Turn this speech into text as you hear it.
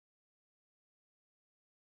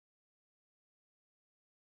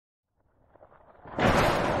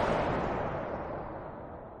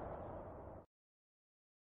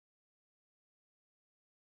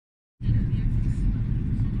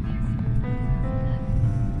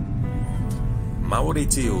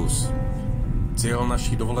Mauritius. Cíl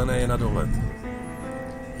naší dovolené je na dohled.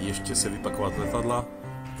 Ještě se vypakovat letadla,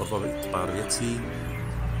 odbavit pár věcí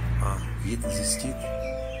a jít zjistit,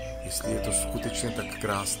 jestli je to skutečně tak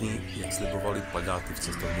krásný, jak slibovali plakáty v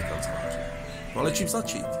cestovní kanceláři. No ale čím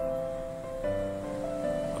začít?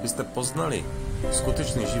 Abyste poznali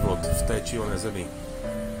skutečný život v té či oné zemi,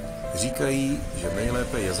 říkají, že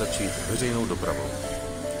nejlépe je začít veřejnou dopravou.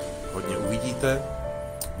 Hodně uvidíte,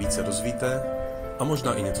 více dozvíte a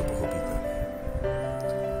možná i něco pochopíte.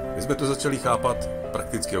 My jsme to začali chápat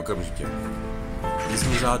prakticky okamžitě.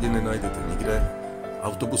 Jízdní řády nenajdete nikde,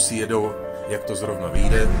 autobusy jedou, jak to zrovna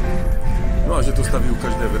vyjde, no a že to staví u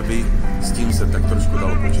každé vrby, s tím se tak trošku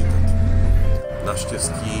dalo počítat.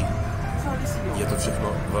 Naštěstí je to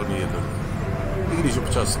všechno velmi jednoduché. I když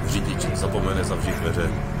občas řidič zapomene zavřít dveře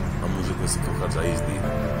a můžete si koukat za jízdy,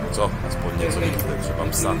 co, aspoň něco vidíte, třeba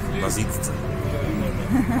psa na zítce.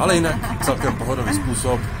 Ale jinak celkem pohodový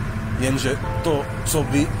způsob, jenže to, co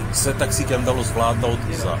by se taxíkem dalo zvládnout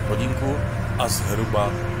za hodinku a zhruba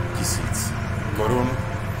 1000 korun,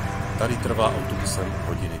 tady trvá autobusem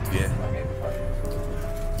hodiny 2.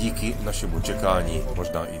 Díky našemu čekání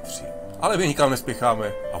možná i 3. Ale my nikam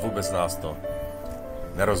nespěcháme a vůbec nás to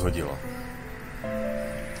nerozhodilo.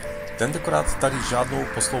 Tentokrát tady žádnou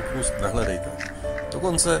posloupnost nehledejte.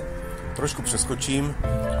 Dokonce trošku přeskočím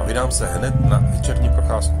a vydám se hned na večerní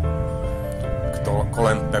procházku.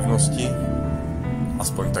 Kolem pevnosti,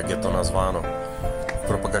 aspoň tak je to nazváno v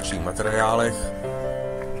propagačních materiálech,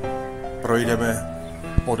 projdeme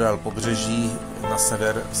podél pobřeží na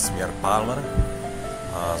sever směr Palmer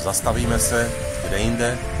a zastavíme se kde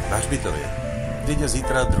jinde na hřbitově, kde je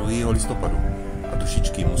zítra 2. listopadu a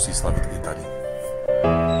Dušičky musí slavit i tady.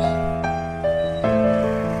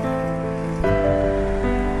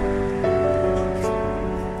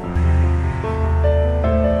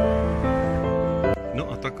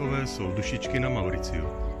 No a takové jsou Dušičky na Mauriciu.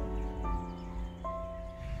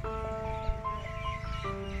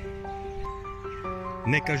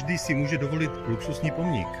 Ne každý si může dovolit luxusní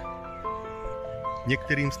pomník.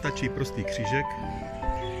 Některým stačí prostý křížek,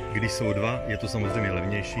 když jsou 2, je to samozřejmě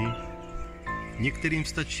levnější. Některým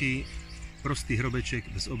stačí prostý hrobeček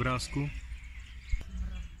bez obrázku.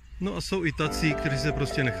 No a jsou i tací, kteří se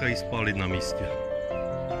prostě nechají spálit na místě.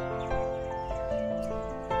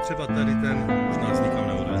 Třeba tady ten už nás nikam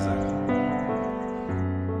neodveze.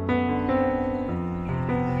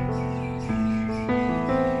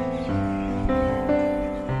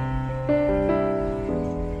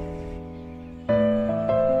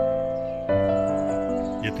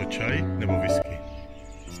 Je to čaj nebo whisky?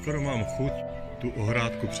 Skoro mám chuť tu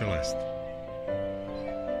ohrádku přelézt.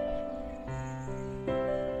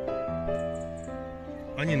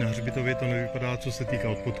 Ani na hřbitově to nevypadá, co se týká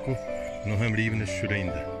odpodku, mnohem líp než všude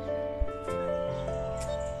jinde.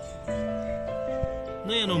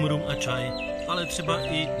 Nejenom rum a čaj, ale třeba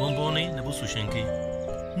i bonbony nebo sušenky.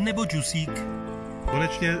 Nebo džusík.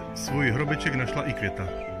 Konečně svůj hrobeček našla i Květa.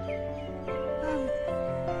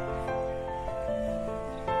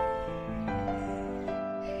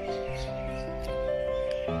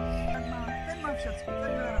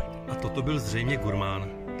 A toto byl zřejmě gurmán.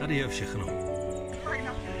 Tady je všechno.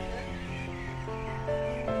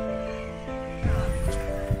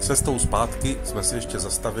 Cestou zpátky jsme si ještě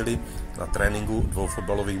zastavili na tréninku 2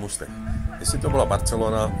 fotbalových mužstev. Jestli to byla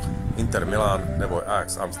Barcelona, Inter Milan nebo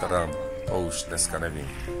Ajax Amsterdam, to už dneska nevím.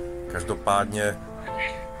 Každopádně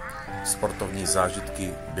sportovní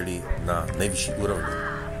zážitky byly na nejvyšší úrovni.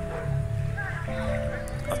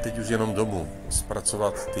 A teď už jenom domů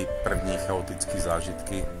zpracovat ty první chaotické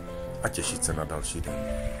zážitky a těšit se na další den.